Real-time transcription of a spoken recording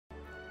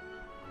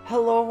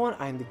Hello everyone,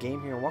 I'm the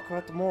Game here and welcome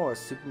back to more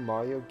Super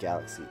Mario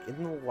Galaxy.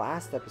 In the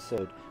last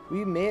episode,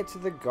 we made it to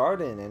the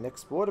garden and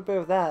explored a bit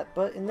of that,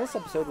 but in this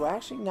episode we're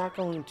actually not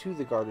going to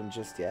the garden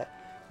just yet.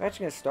 We're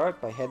actually going to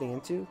start by heading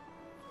into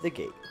the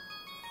gate.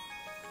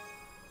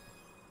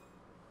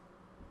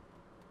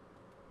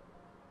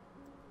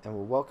 And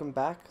we'll welcome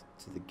back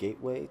to the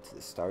gateway to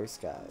the starry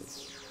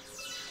skies.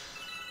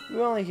 We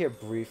were only here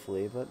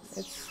briefly, but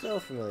it's still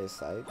a familiar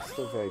sight,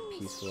 still very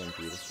peaceful and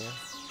beautiful.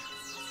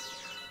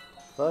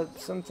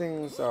 But some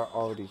things are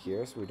already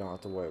here, so we don't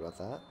have to worry about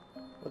that.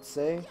 Let's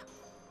say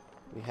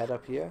we head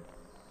up here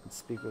and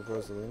speak with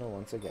Rosalina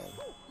once again.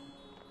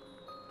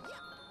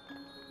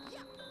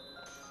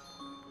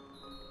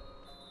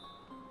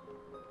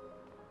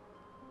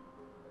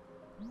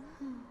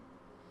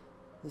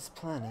 This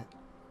planet,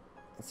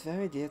 it's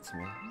very dear to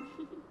me.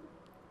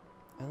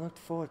 I looked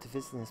forward to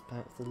visiting this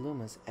planet with the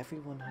Lumas every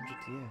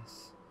 100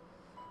 years.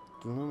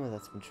 The Luma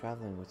that's been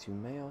traveling with you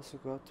may also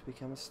grow up to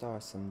become a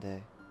star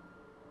someday.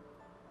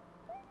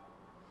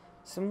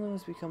 Some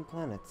Lumas become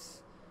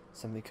planets,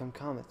 some become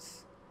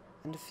comets,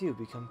 and a few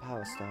become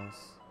power stars.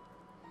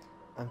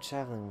 I'm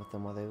traveling with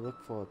them while they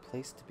look for a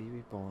place to be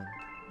reborn.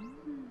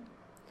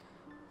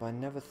 But I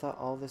never thought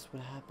all this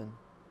would happen.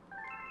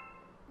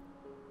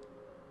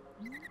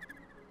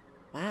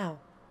 Wow,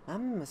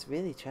 Mama must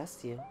really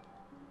trust you.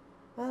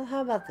 Well,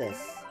 how about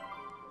this?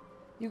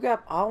 You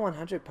grab all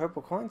 100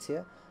 purple coins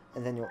here,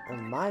 and then you'll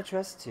earn my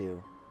trust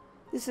too.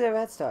 This is a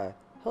red star,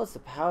 holds the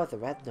power of the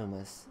red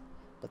Lumas.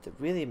 But the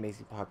really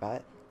amazing part about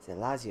it is it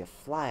allows you to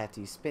fly after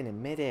you spin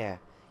in midair.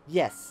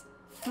 Yes,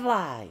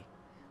 fly!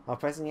 While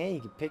pressing A,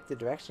 you can pick the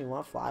direction you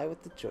want to fly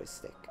with the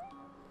joystick.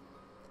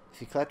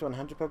 If you collect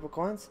 100 purple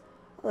coins,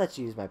 I'll let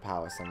you use my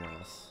power somewhere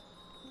else.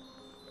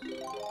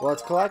 Well,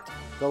 let's collect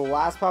the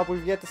last pop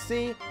we've yet to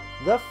see,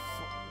 the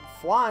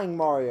Flying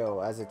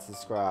Mario, as it's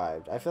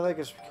described. I feel like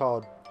it should be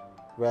called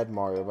Red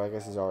Mario, but I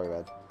guess he's already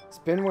red.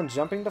 Spin when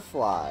jumping to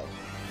fly.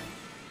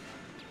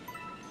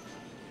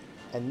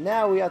 And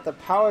now we have the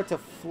power to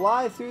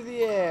fly through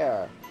the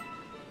air.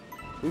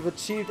 We've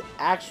achieved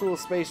actual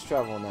space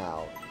travel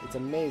now. It's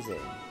amazing.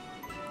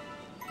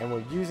 And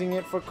we're using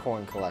it for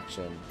coin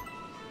collection.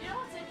 You know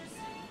what's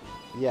interesting?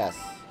 Yes.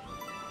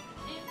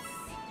 It's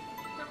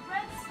the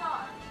red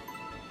star,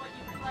 but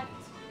you collect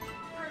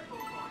purple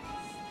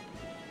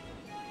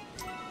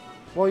coins.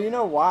 Well, you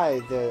know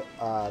why the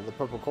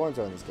purple coins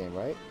are in this game,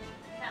 right?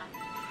 Yeah.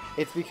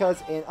 It's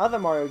because in other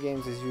Mario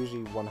games there's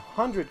usually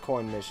 100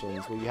 coin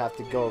missions where you have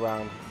to go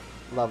around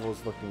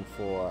levels looking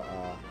for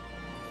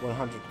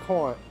 100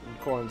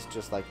 coins,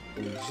 just like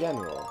in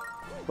general.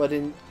 But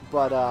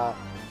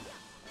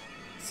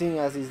seeing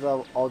as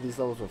all these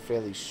levels were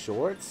fairly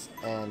short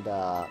and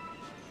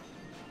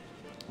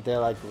they're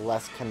like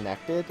less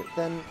connected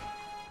than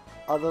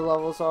other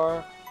levels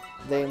are,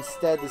 they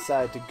instead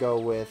decided to go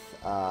with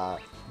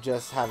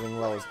just having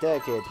levels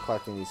dedicated to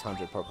collecting these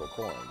 100 purple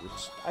coins,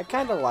 which I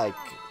kind of like.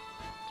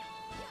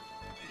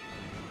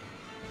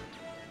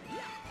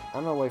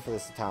 I'm gonna wait for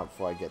this to count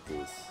before I get these. I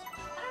don't know,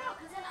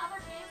 because in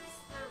other games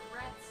they're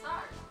red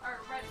stars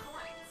or red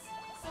coins,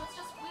 so it's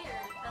just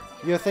weird.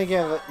 You're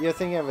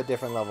thinking of a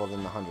different level than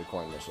the 100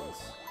 coin missions.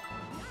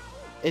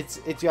 It's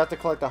you have to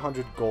collect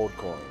 100 gold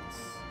coins,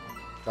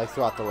 like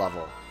throughout the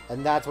level,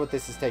 and that's what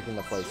this is taking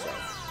the place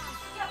of.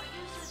 Yeah, but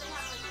usually they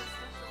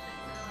have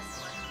like this special thing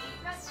for like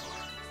 8 red coins or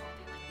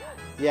something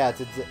like that. Yeah,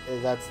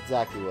 that's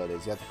exactly what it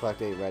is. You have to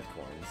collect 8 red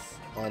coins,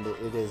 and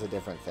it is a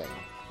different thing.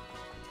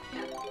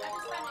 Yeah,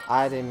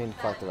 I didn't mean to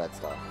collect the red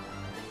star. They didn't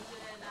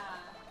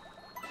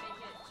make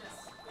it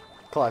just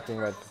Collecting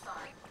red. star,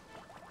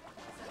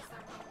 since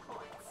they're purple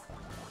coins.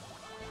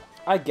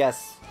 I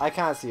guess I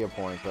kind of see your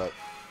point, but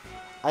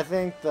I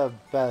think I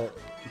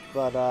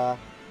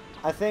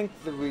think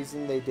the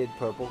reason they did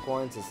purple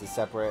coins is to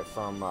separate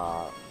from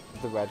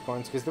the red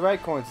coins, because the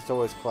red coins it's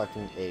always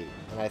collecting 8,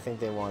 and I think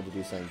they wanted to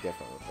do something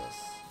different with this.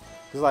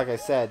 Because like I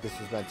said, this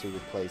was meant to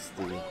replace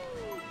the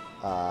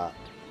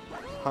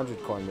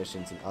 100 coin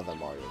missions in other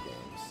Mario games.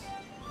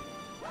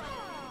 I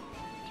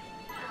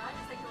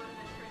just think it would have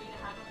been pretty to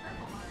have a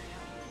purple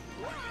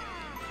Mario.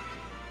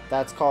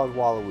 That's called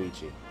Waluigi. No.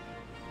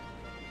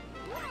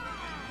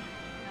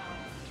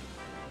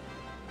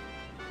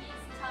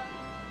 He's Tubby.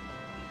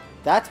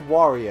 That's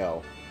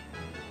Wario.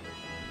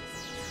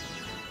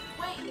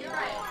 Wait, you're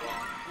right. I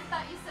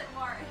thought you said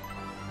Mario.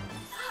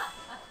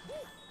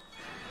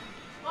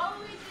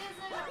 Waluigi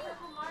isn't a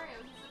purple Mario,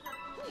 he's a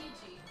purple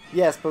Luigi.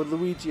 Yes, but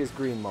Luigi is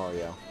green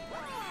Mario.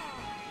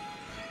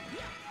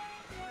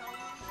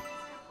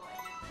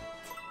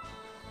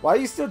 Why are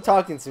you still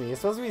talking to me? You're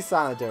supposed to be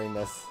silent during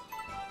this.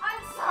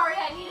 I'm sorry,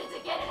 I needed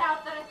to get it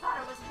out that I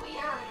thought it was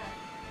weird.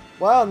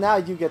 Well, now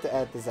you get to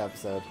edit this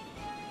episode.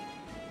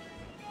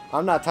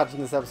 I'm not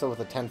touching this episode with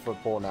a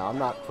 10-foot pole now. I'm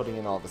not putting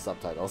in all the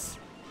subtitles.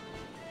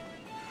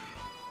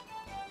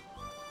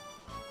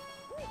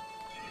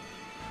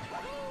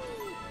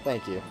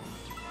 Thank you.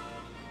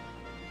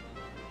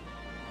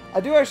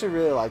 I do actually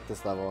really like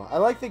this level. I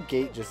like the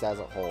gate just as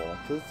a whole,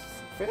 because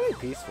it's fairly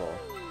peaceful.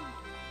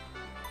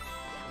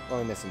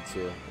 Only missing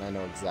 2, and I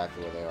know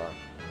exactly where they are.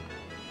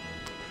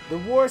 The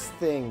worst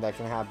thing that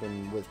can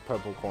happen with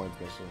purple coin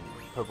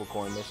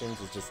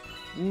missions is just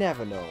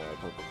never know where a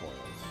purple coin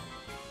is.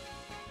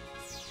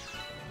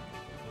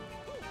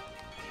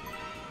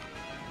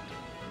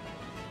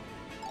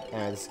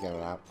 Alright, this is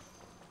going out.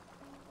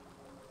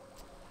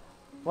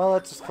 Well,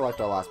 let's just collect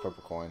our last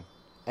purple coin.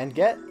 And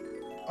get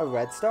a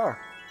red star.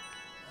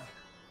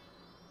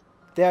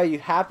 There, are you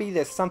happy?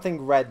 There's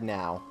something red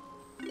now.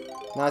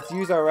 Now let's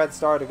use our red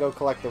star to go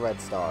collect the red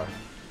star.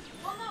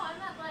 Well, no, I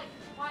meant like,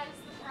 why is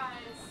the prize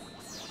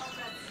a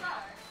red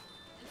star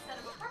instead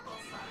of a purple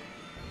star?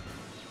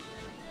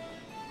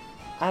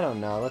 I don't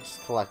know. Let's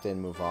just collect it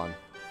and move on.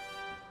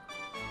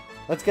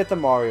 Let's get the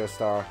Mario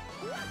star.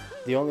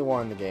 The only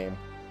one in the game.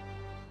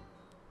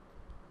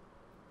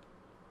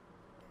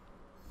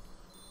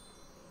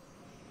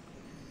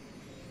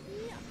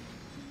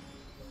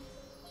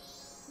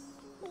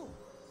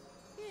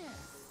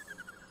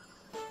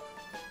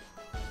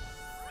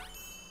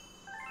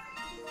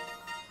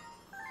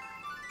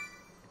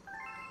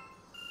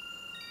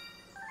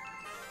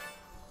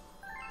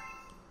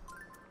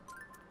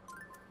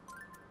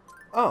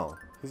 Oh,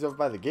 he's over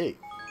by the gate.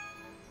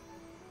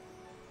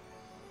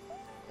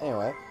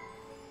 Anyway.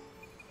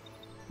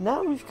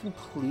 Now we've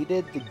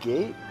completed the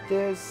gate,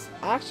 there's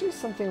actually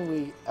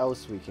something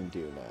else we can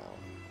do now.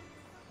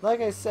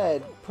 Like I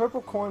said,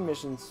 purple coin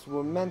missions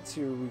were meant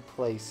to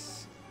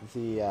replace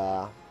the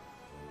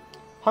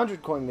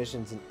 100 coin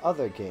missions in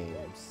other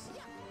games.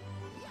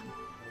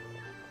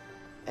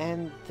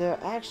 And they're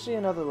actually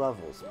in other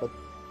levels, but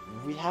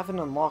we haven't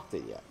unlocked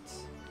it yet.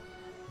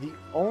 The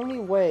only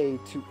way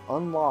to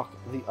unlock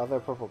the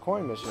other purple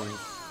coin missions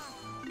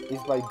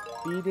is by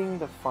beating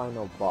the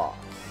final boss.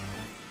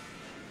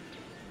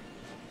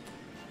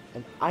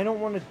 And I don't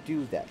want to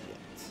do that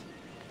yet,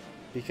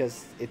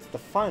 because it's the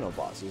final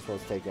boss you're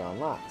supposed to take it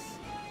on last.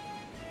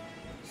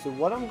 So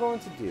what I'm going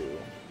to do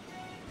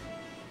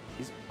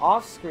is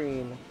off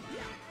screen,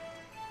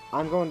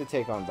 I'm going to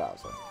take on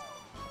Bowser.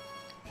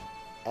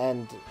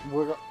 And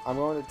I'm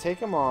going to take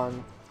him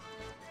on,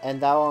 and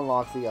that'll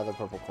unlock the other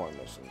purple coin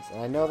missions.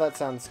 And I know that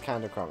sounds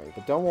kind of crummy,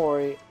 but don't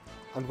worry,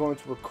 I'm going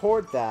to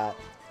record that,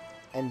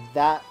 and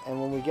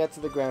when we get to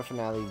the grand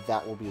finale,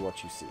 that will be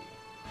what you see.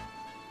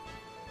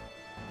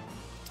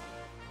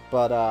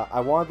 But I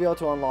want to be able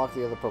to unlock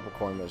the other purple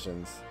coin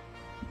missions,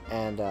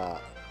 and I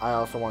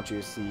also want you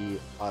to see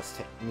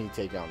me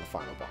take on the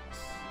final boss.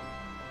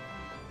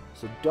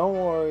 So don't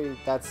worry,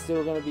 that's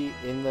still gonna be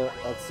in the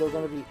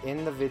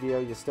video.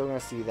 You're still gonna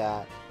see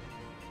that,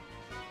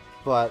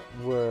 but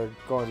we're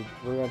gonna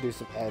do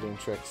some editing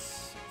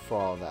tricks for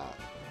all that.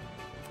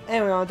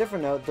 Anyway, on a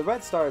different note, the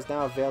red star is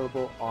now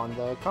available on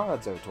the Conga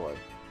Observatory,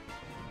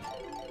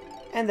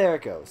 and there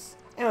it goes.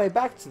 Anyway,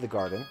 back to the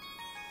garden.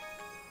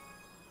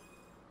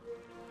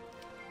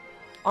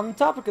 On the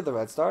topic of the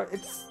red star,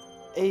 it's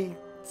a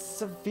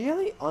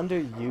severely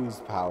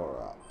underused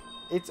power-up.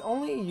 It's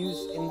only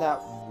used in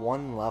that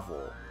one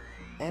level,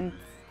 and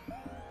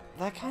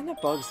that kind of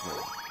bugs me.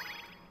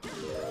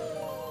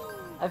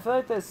 I feel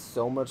like there's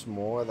so much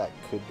more that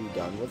could be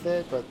done with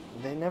it, but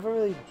they never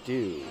really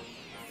do.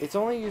 It's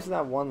only used in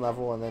that one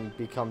level and then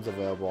becomes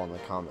available on the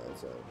Conga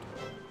Observatory.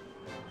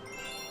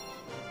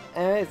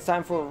 And it's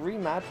time for a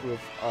rematch with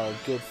our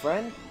good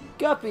friend,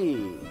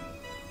 Guppy!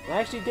 I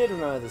actually did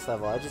remember this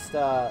level, I just,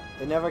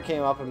 it never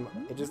came up and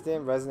it just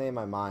didn't resonate in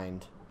my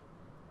mind.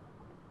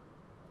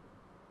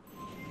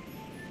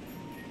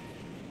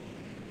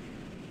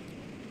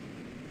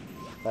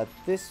 But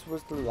this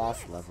was the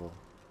last level.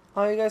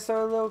 Oh, you guys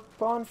saw a little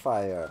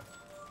bonfire.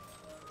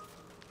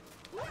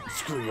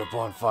 Screw your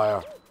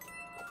bonfire.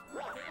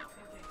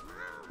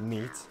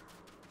 Meat.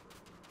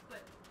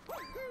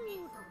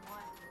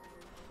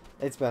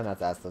 It's better not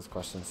to ask those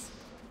questions.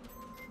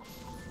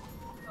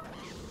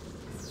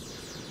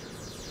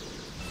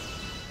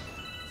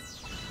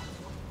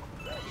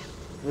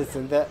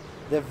 Listen, they're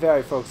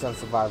very focused on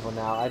survival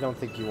now. I don't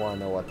think you want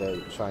to know what they're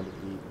trying to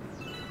eat.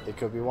 It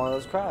could be one of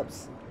those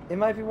crabs. It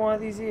might be one of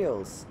these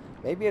eels.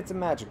 Maybe it's a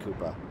Magic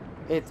Koopa.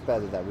 It's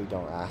better that we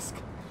don't ask.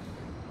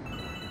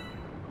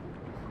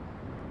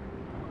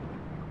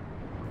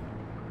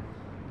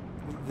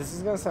 This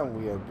is gonna sound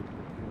weird.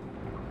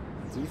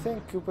 Do you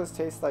think Koopas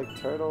taste like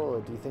turtle, or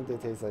do you think they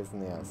taste like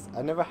something else?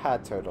 I never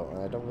had turtle,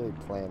 and I don't really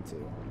plan to.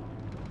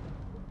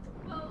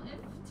 Well,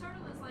 if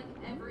turtle is like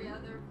every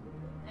other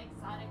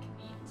exotic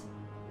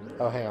meat,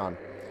 Oh, hang on.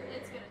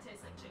 it's gonna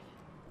taste like chicken.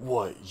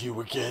 What,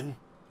 you again?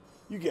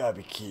 You gotta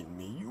be kidding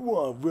me. You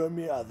wanna run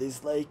me out of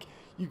this lake?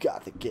 You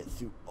got to get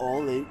through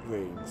all 8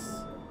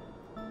 rings.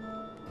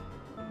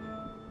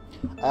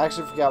 I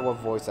actually forgot what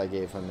voice I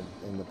gave him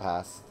in the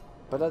past.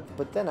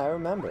 But then I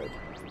remembered.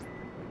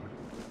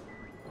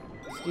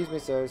 Excuse me,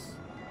 sirs.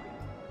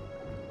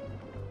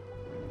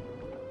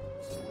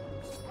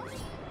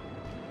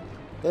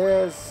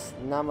 There's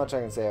not much I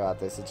can say about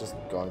this. It's just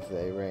going through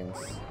the 8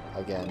 rings.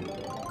 Again.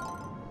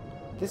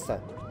 This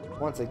time,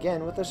 once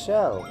again with a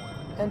shell.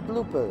 And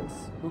bloopers.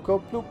 Who go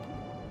bloop.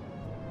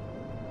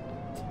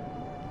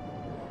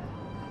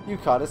 You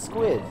caught a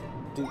squid.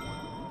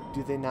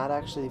 Do they not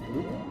actually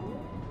bloop?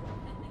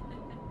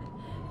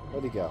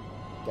 Where'd he go?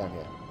 Down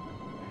here.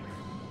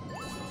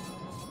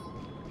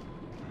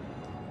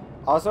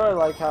 Also, I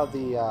like how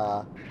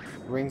the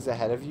rings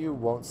ahead of you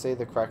won't say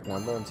the correct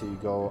number until you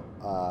go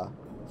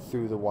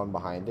through the one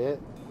behind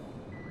it.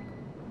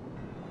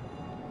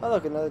 Oh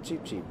look, another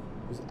Cheep Cheep,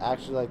 who's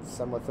actually like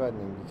somewhat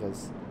threatening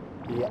because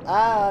he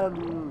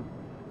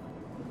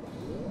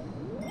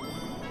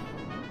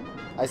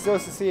I still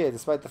succeeded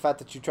despite the fact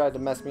that you tried to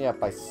mess me up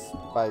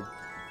by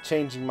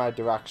changing my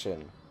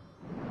direction.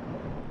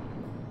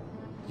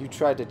 You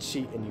tried to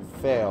cheat and you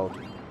failed.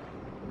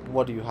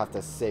 What do you have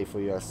to say for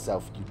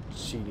yourself, you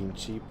cheating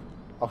cheap?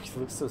 Oh, he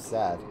looks so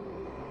sad.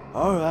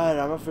 Alright,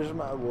 I'm official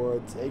my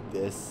award. Take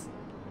this.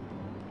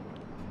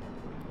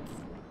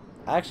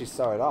 I actually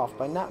started off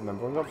by not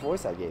remembering what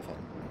voice I gave him.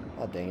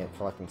 Oh, dang it.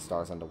 Collecting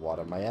stars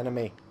underwater. My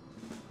enemy.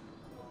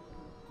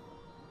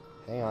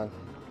 Hang on.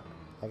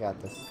 I got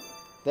this.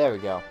 There we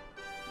go.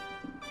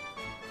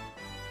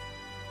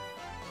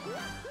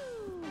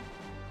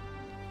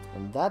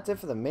 And that's it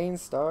for the main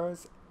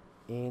stars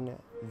in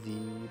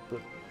the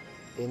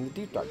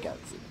Deep Dark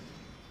Galaxy.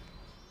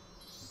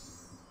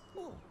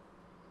 Oh,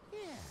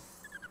 yeah.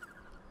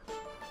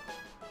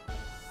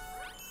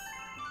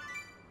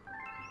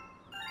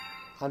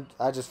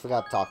 I just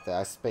forgot to talk there.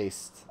 I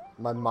spaced.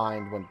 My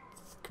mind went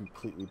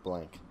completely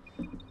blank.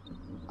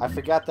 I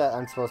forgot that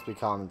I'm supposed to be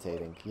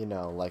commentating. You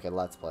know, like a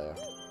Let's Player.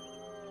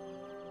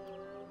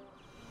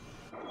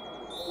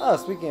 Oh,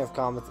 speaking of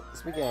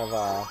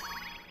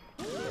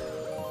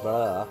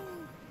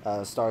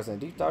stars in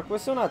the Deep Dark, we're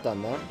still not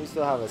done there. We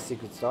still have a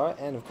secret star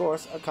and, of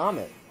course, a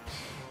comet.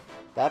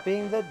 That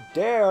being the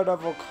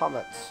Daredevil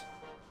Comet.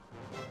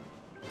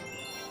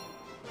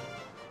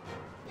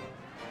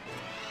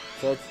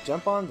 So let's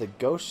jump on the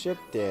Ghost Ship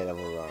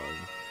Daredevil run.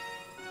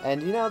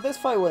 And you know, this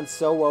fight went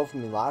so well for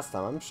me last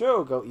time. I'm sure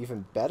it'll go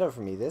even better for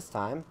me this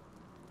time.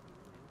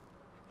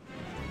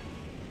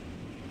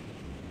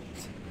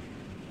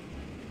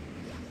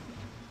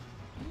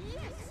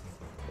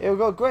 It'll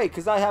go great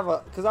because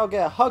I'll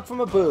get a hug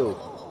from a boo.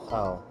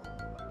 Oh.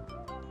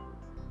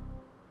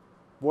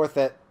 Worth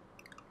it.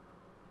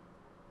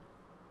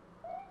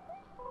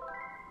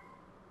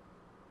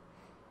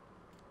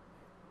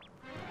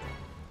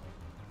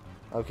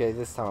 Okay,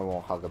 this time I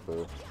won't hug a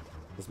boo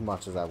as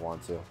much as I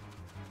want to.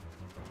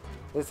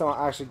 This time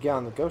I'll actually get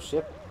on the ghost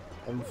ship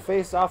and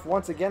face off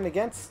once again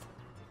against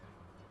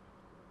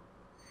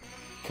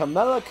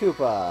Kamala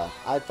Koopa.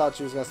 I thought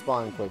she was going to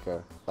spawn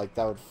quicker. Like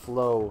that would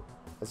flow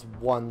as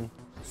one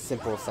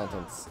simple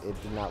sentence. It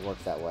did not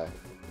work that way.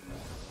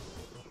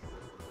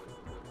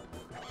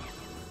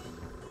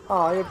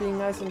 Aw, you're being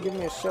nice and giving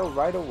me a show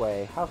right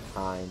away. How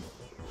kind.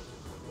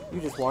 You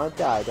just want to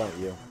die, don't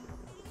you?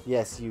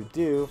 Yes, you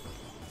do.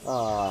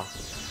 You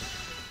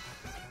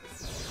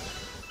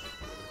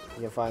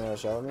can find another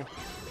show with me?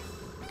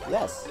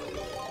 Yes.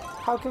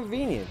 How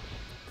convenient.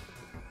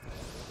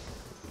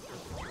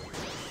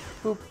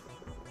 Boop.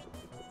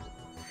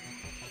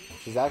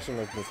 She's actually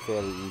making this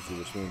fairly easy,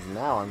 which means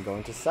now I'm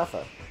going to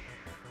suffer.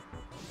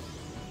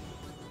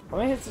 How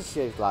many hits did she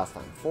take last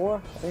time? 4?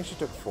 I think she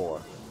took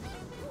 4.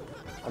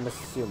 I'm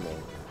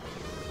assuming.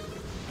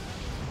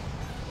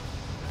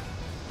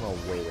 Oh,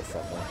 wait a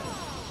second.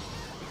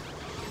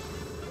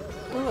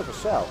 Oh, look, a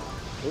shell.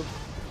 Oop.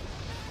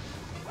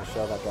 A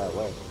shell that got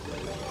away.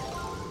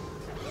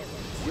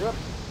 Yep.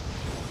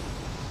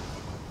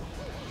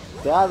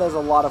 Ah, there's a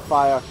lot of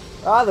fire.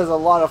 Ah, there's a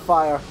lot of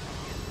fire.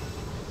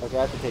 Okay,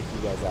 I have to take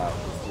you guys out.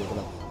 This is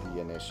gonna be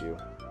an issue.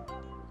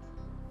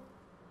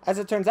 As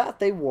it turns out,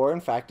 they were,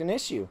 in fact, an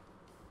issue.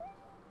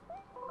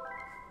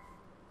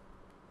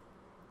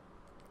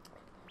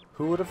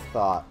 Who would have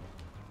thought?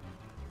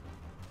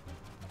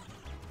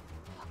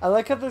 I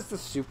like how there's the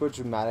super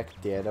dramatic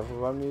Daredevil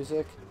run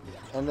music,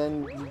 and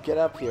then you get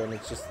up here and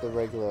it's just the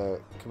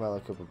regular Kamala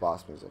Koopa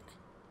boss music.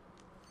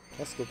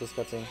 Can I skip this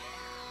cutscene?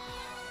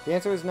 The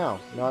answer is no.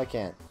 No, I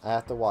can't. I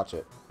have to watch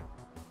it.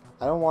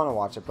 I don't want to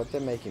watch it, but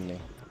they're making me.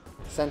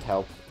 Send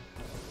help.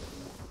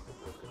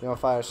 You want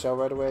to fire a shell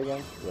right away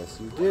again? Yes,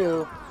 you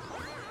do.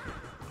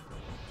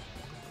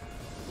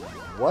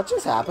 What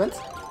just happened?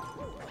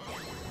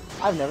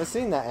 I've never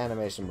seen that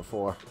animation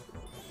before.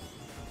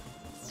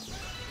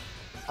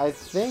 I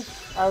think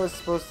I was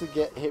supposed to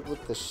get hit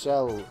with the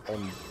shell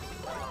and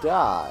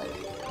die.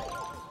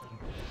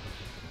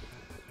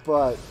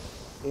 But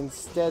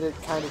instead it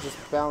kind of just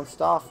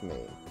bounced off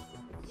me.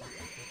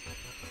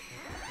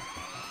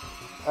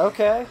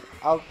 Okay,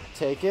 I'll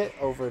take it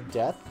over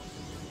death.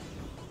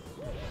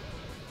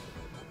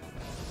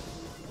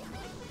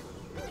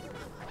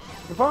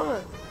 The problem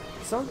with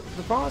some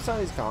of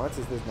these comments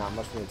is there's not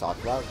much for me to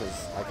talk about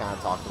because I kind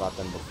of talked about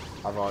them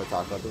before. I've already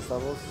talked about these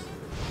levels.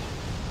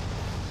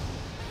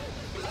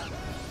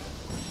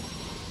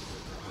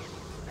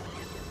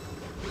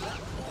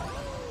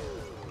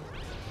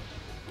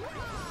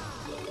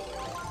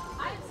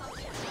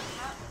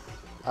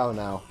 Oh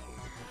no.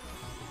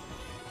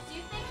 Do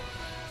you think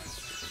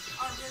boos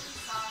are really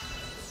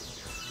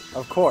soft?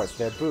 Of course,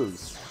 they're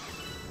boos.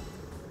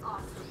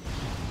 Awesome.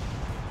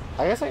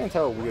 I guess I can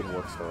tell a weird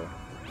work story.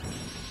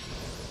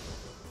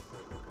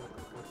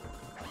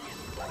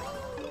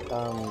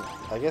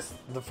 I guess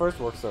the first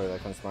work story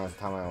that comes to mind is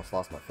the time I almost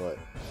lost my foot.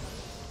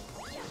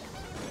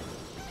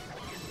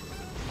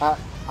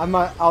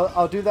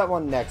 I'll do that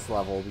one next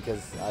level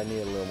because I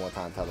need a little more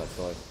time to tell that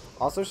story.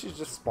 Also, she's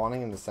just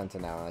spawning in the center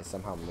now, and I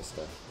somehow missed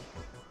her.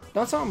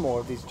 Don't spawn more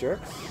of these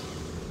jerks.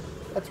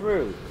 That's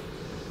rude.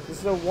 This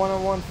is a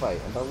one-on-one fight,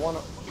 and by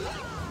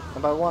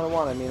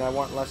one-on-one, I mean I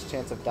want less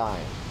chance of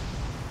dying.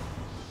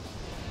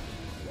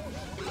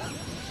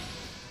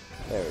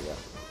 There we go.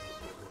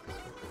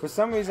 For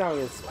some reason, I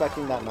was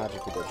expecting that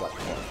magic to go drop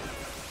the point.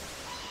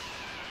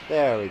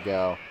 There we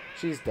go.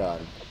 She's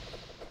done.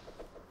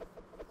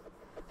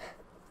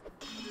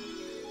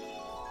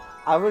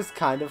 I was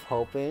kind of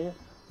hoping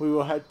we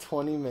will have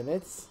 20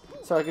 minutes,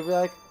 so I could be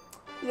like,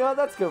 you know what,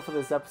 that's good for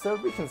this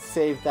episode. We can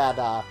save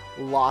that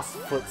lost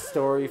foot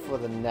story for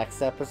the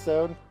next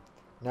episode.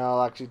 No,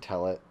 I'll actually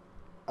tell it.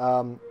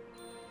 Alright.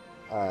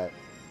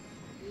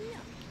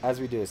 As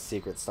we do a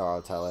secret star,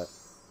 I'll tell it.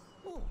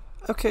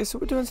 Okay, so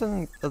we're doing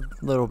something a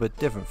little bit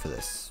different for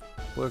this.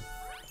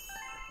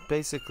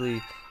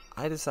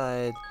 I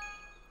decided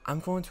I'm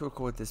going to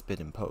record this bit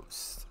in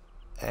post.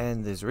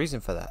 And there's a reason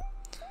for that.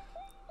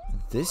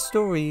 This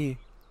story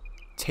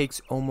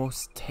takes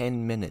almost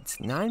 10 minutes.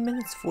 9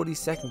 minutes 40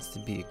 seconds to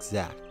be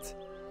exact.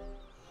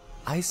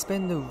 I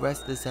spend the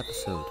rest of this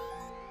episode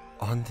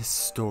on this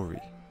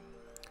story.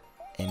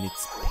 And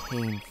it's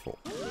painful.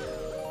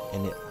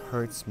 And it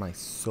hurts my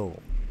soul.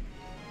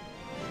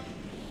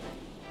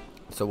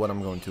 So what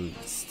I'm going to do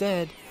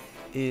instead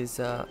is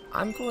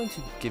I'm going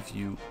to give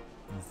you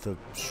the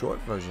short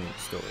version of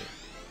the story.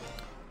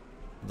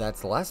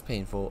 That's less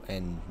painful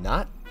and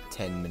not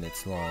 10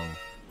 minutes long.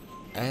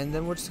 And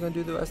then we're just going to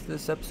do the rest of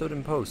this episode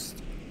in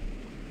post.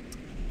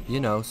 You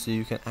know, so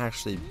you can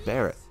actually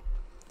bear it.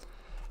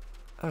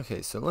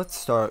 Okay, so let's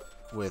start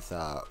with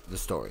the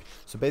story.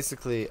 So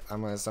basically,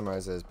 I'm going to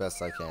summarize it as best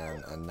I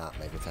can and not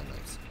make it 10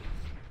 minutes.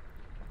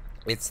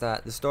 It's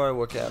that the story I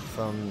work at,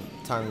 from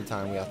time to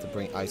time we have to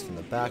bring ice from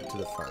the back to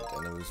the front,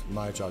 and it was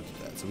my job to do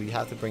that. So we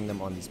have to bring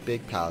them on these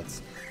big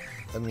pallets.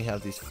 Then we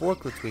have these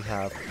forklifts we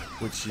have,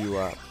 which you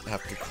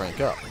have to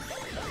crank up.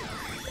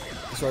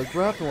 So I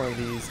grabbed one of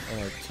these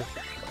and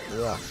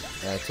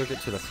I took it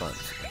to the front.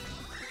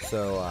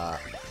 So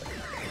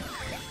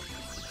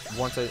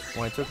when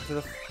I took it to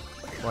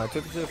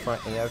the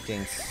front, it ended up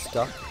getting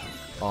stuck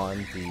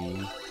on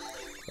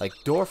the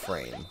door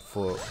frame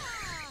for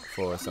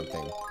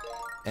something.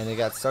 And it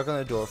got stuck on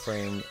the door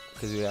frame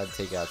because we had to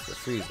take it out to the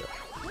freezer.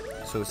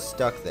 So it's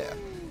stuck there.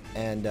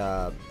 And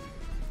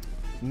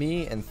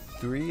me and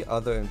 3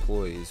 other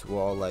employees were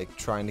all like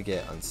trying to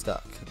get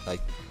unstuck.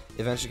 Like,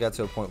 eventually got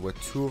to a point where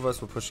 2 of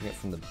us were pushing it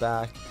from the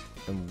back,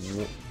 and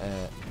 2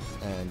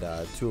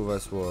 of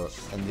us were,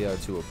 and the other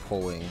 2 were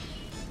pulling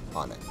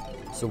on it.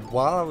 So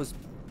while I was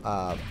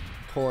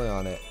pulling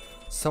on it,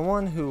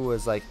 someone who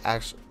was like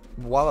actually,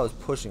 while I was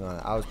pushing on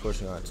it, I was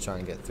pushing on it to try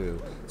and get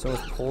through. Someone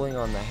was pulling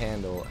on the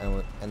handle,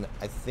 and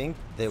I think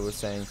they were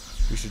saying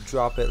we should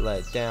drop it, let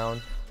it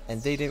down,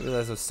 and they didn't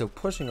realize I was still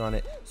pushing on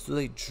it, so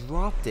they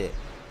dropped it,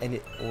 and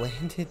it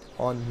landed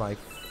on my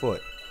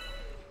foot.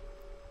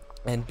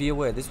 And be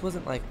aware, this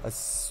wasn't like a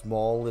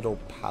small little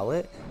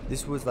pallet.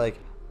 This was like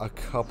a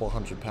couple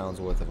 100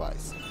 pounds worth of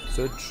ice.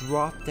 So it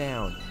dropped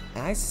down,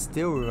 and I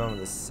still remember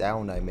the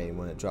sound I made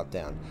when it dropped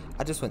down.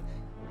 I just went,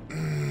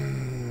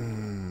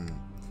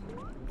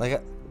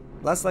 like,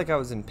 less like I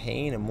was in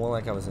pain and more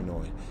like I was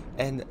annoyed.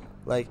 And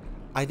like,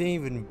 I didn't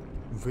even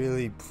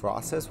really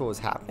process what was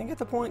happening at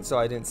the point, so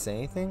I didn't say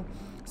anything.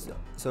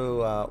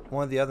 So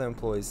one of the other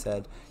employees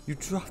said, "You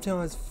dropped it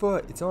on his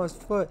foot. It's on his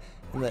foot."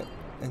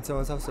 And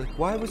someone else was like,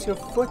 "Why was your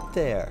foot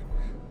there?"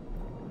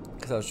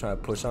 Because I was trying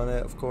to push on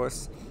it, of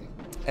course.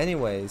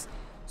 Anyways,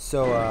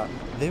 so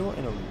they were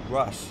in a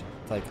rush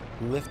to like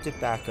lift it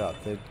back up.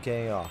 They're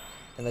getting it off.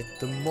 And like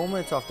the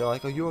moment it's off, they're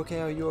like, "Are you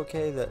okay? Are you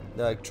okay?" They're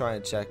like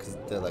trying to check because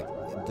they're like,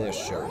 their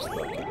shirt is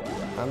broken.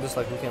 I'm just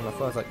like looking at my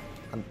phone. I was like,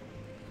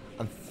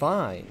 I'm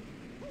fine.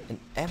 And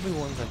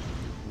everyone's like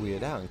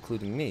weirded out,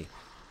 including me.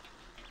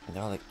 And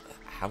they're like,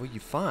 "How are you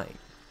fine?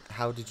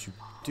 How did you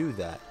do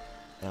that?"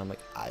 And I'm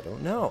like, "I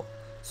don't know."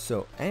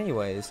 So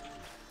anyways,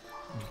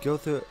 we go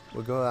through it.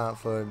 We'll go out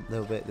for a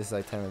little bit. This is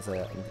like 10 minutes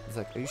later. And it's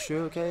like, "Are you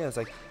sure okay?" I was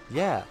like,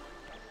 "Yeah.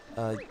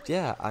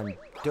 Yeah, I'm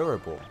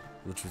durable."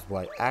 Which was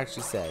what I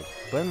actually said.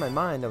 But in my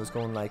mind, I was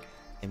going like,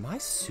 "Am I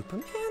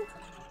Superman?"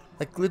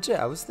 Like legit,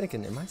 I was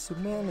thinking, "Am I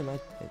Superman?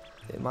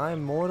 Am I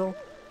immortal?"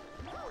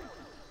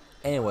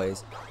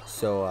 Anyways,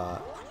 so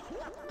a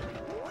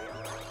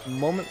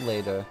moment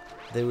later,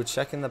 they were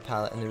checking the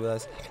pallet and they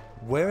realized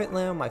where it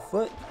landed on my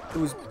foot, it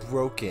was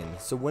broken.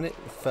 So when it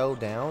fell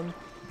down,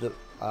 the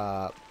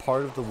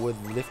part of the wood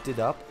lifted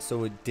up,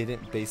 so it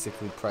didn't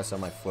basically press on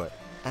my foot.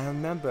 And I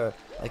remember,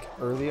 like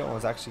earlier when I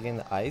was actually getting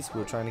the ice, we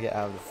were trying to get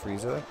out of the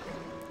freezer.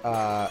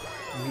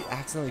 We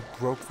accidentally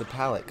broke the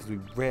pallet because we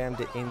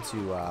rammed it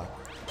into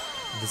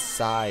the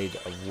side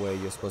of where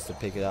you're supposed to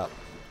pick it up.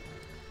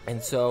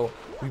 And so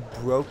we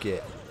broke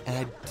it,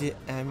 And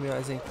I'm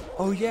realizing,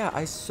 oh yeah,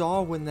 I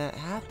saw when that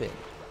happened.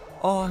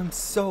 Oh, I'm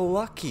so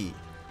lucky.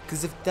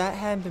 Because if that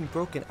hadn't been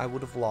broken, I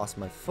would have lost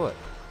my foot.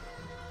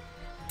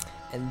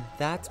 And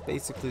that's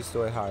basically the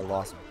story how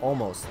I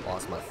almost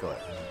lost my foot.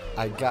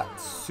 I got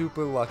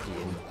super lucky,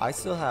 and I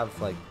still have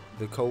like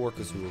the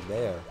coworkers who were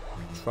there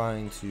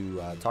trying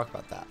to talk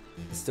about that.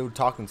 Still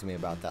talking to me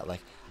about that.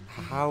 Like,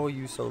 how are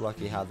you so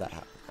lucky? How'd that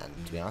happen?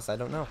 And to be honest, I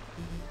don't know.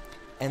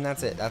 And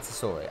that's it. That's the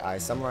story. I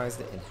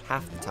summarized it in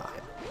half the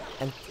time.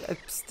 And it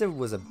still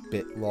was a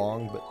bit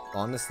long, but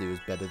honestly, it was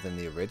better than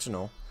the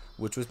original,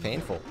 which was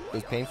painful. It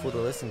was painful to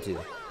listen to.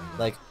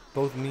 Like,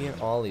 both me and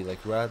Ollie,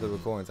 like, right at the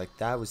recordings, like,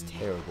 that was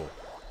terrible.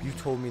 You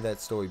told me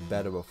that story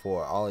better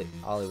before. Ollie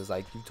was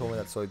like, you told me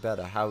that story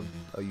better. How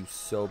are you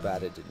so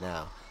bad at it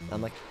now? And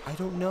I'm like, I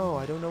don't know.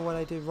 I don't know what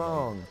I did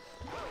wrong.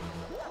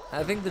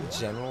 I think the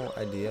general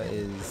idea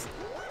is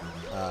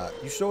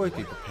you should always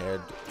be prepared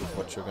with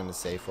what you're going to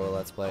say for a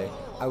Let's Play.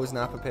 I was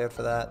not prepared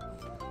for that.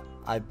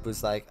 I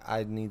was like,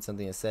 I need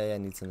something to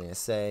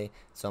say.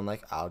 So I'm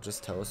like, I'll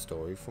just tell a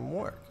story from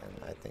work. And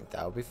I think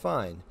that would be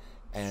fine.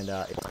 And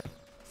it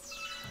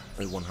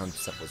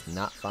 100% was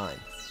not fine.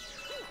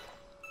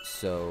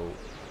 So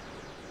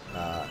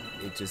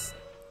it just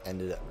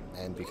ended up,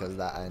 and because of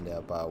that, I ended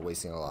up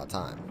wasting a lot of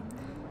time.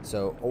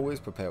 So always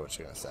prepare what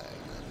you're going to say.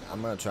 And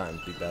I'm going to try and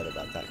be better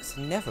about that, because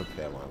I never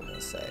prepare what I'm going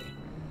to say.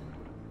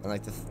 And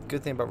like the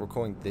good thing about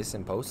recording this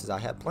in post is I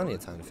had plenty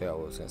of time to figure out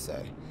what I was going to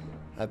say.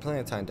 I had plenty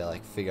of time to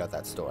like figure out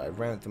that story. I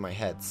ran it through my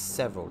head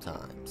several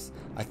times.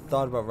 I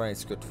thought about writing a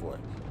script for it,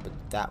 but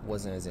that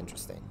wasn't as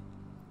interesting.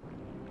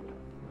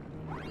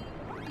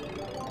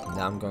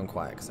 Now I'm going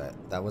quiet because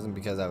that wasn't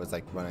because I was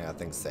like running out of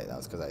things to say. That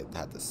was because I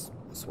had to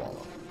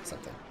swallow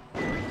something.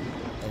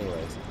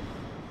 Anyways,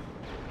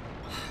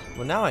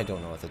 well, now I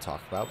don't know what to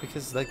talk about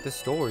because like the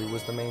story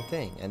was the main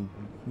thing, and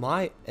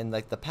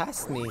like the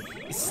past me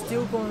is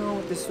still going on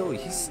with the story.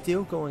 He's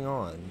still going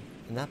on,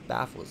 and that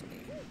baffles me.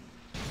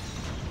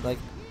 Like,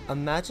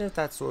 imagine if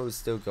that story was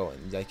still going.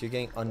 Like, you're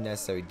getting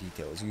unnecessary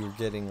details. You're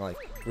getting like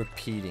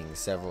repeating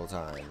several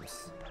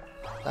times.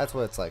 That's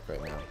what it's like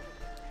right now.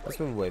 Let's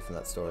move away from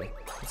that story.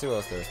 Let's see what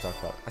else there is to talk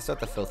about. I still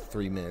have to fill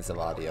 3 minutes of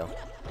audio.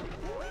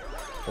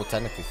 Well,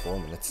 technically 4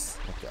 minutes.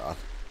 Oh god.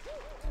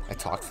 I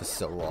talked for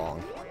so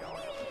long.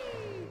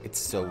 It's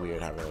so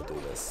weird having to do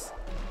this.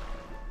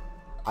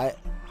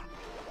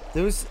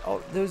 There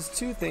was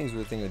two things we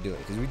were thinking of doing,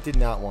 because we did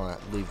not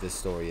want to leave this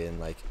story in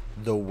like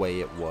the way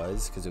it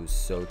was, because it was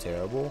so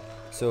terrible.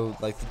 So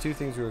like the two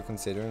things we were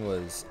considering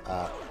was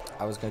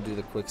I was going to do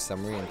the quick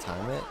summary and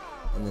time it,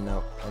 and then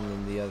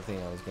the other thing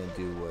I was going to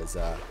do was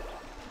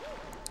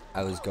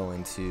I was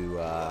going to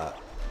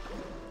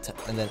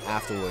and then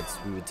afterwards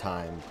we would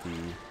time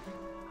the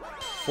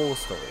full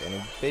story.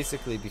 And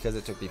basically, because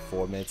it took me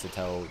 4 minutes to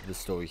tell the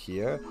story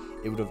here,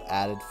 it would have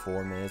added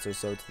 4 minutes or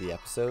so to the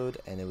episode,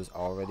 and it was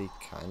already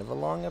kind of a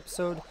long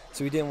episode,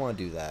 so we didn't want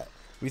to do that.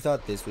 We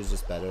thought this was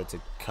just better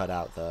to cut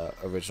out the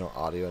original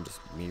audio and just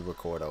me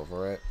record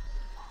over it.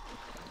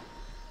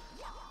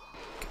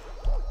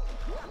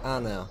 I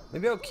don't know.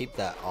 Maybe I'll keep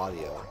that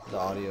audio, the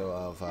audio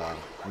of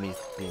me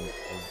being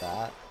of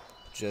that,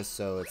 just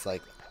so it's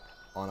like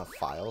on a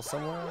file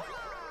somewhere.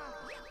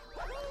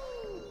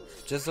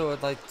 Just so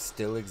it like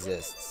still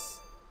exists,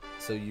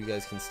 so you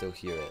guys can still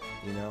hear it,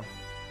 you know?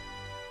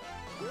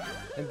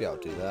 Maybe I'll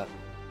do that.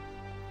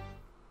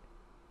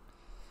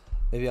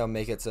 Maybe I'll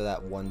make it so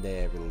that one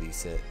day I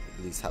release it,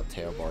 at least how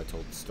terrible I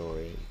told the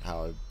story,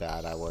 how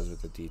bad I was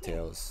with the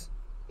details.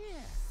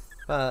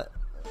 But,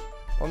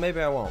 or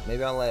maybe I won't.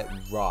 Maybe I'll let it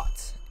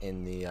rot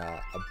in the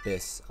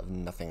abyss of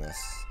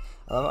nothingness.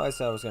 I love how I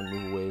said I was going to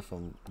move away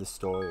from the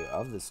story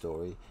of the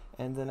story,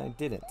 and then I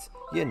didn't.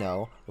 You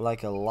know,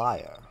 like a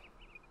liar.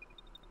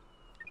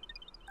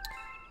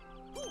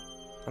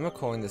 I'm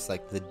recording this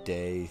like the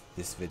day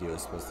this video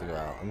is supposed to go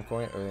out. I'm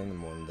recording it early in the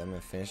morning, then I'm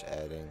going to finish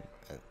editing,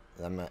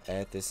 and I'm going to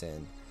edit this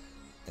in,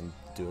 and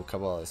do a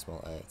couple other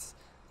small edits,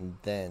 and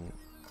then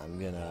I'm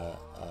going to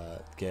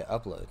get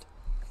uploaded.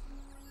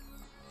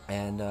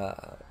 And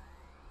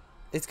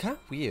it's kind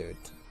of weird,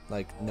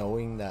 like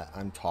knowing that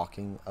I'm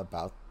talking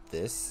about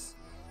this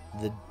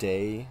the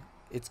day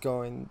it's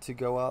going to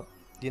go up,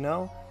 you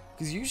know?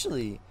 Because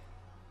usually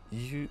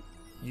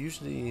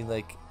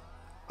like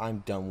I'm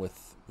done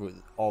with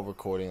all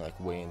recording like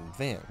way in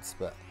advance,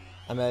 but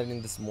I'm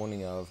editing this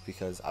morning of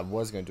because I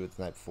was going to do it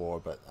the night before,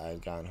 but I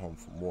had gotten home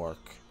from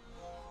work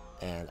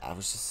and I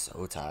was just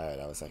so tired.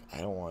 I was like, I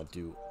don't want to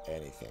do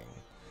anything.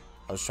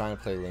 I was trying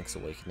to play Link's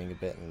Awakening a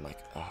bit, and I'm like,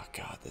 oh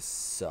god, this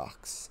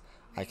sucks.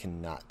 I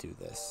cannot do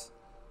this.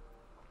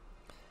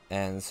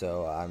 And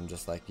so I'm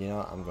just like, you know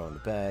what? I'm going to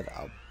bed.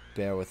 I'll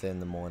bear with it in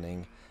the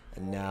morning.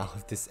 And now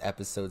if this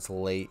episode's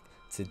late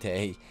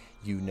today,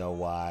 you know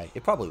why.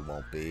 It probably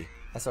won't be.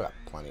 I still got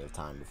plenty of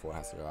time before it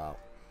has to go out.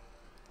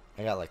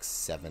 I got like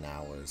 7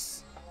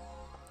 hours.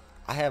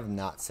 I have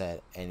not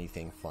said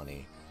anything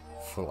funny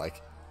for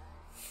like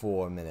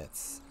 4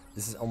 minutes.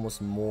 This is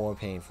almost more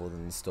painful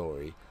than the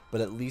story, but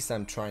at least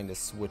I'm trying to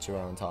switch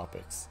around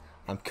topics.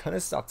 I'm gonna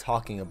stop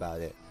talking about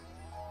it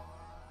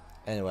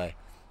Anyway,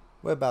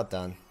 we're about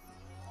done.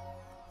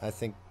 I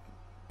think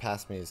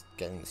past me is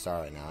getting the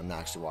star right now. I'm not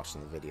actually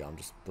watching the video. I'm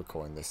just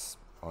recording this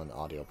on the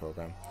audio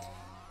program.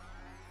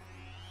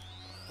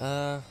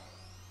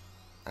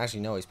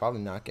 Actually, no, he's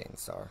probably not getting the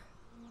star.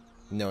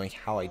 Knowing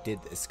how I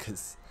did this,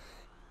 because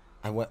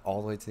I went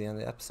all the way to the end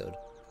of the episode.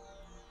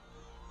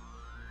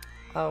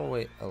 I'll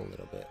wait a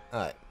little bit.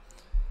 Alright.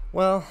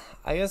 Well,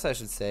 I guess I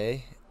should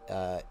say,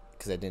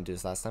 because I didn't do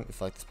this last time, if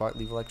you liked this part,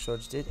 leave a like, sure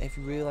you did. If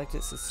you really liked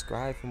it,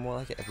 subscribe for more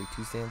like it every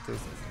Tuesday and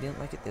Thursday. If you didn't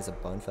like it, there's a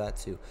button for that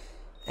too.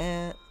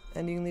 And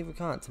you can leave a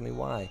comment, tell me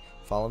why.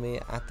 Follow me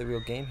at The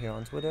Real Game here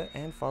on Twitter,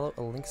 and follow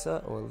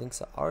Elinksa or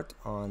Elinksa Art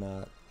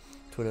on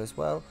Twitter as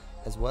well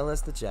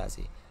as the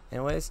Jazzy.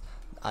 Anyways,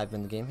 I've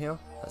been The Game Hero.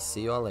 I'll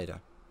see you all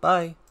later.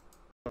 Bye!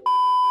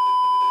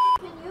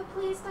 Can you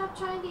please stop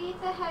trying to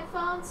eat the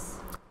headphones?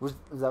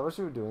 Is that what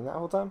you were doing that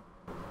whole time?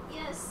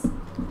 Yes.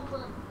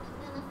 Hold on.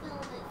 I'm gonna film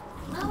it.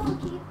 No,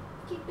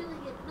 keep doing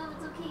it. No,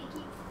 it's okay.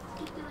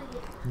 Keep doing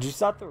it. Did you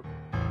stop the...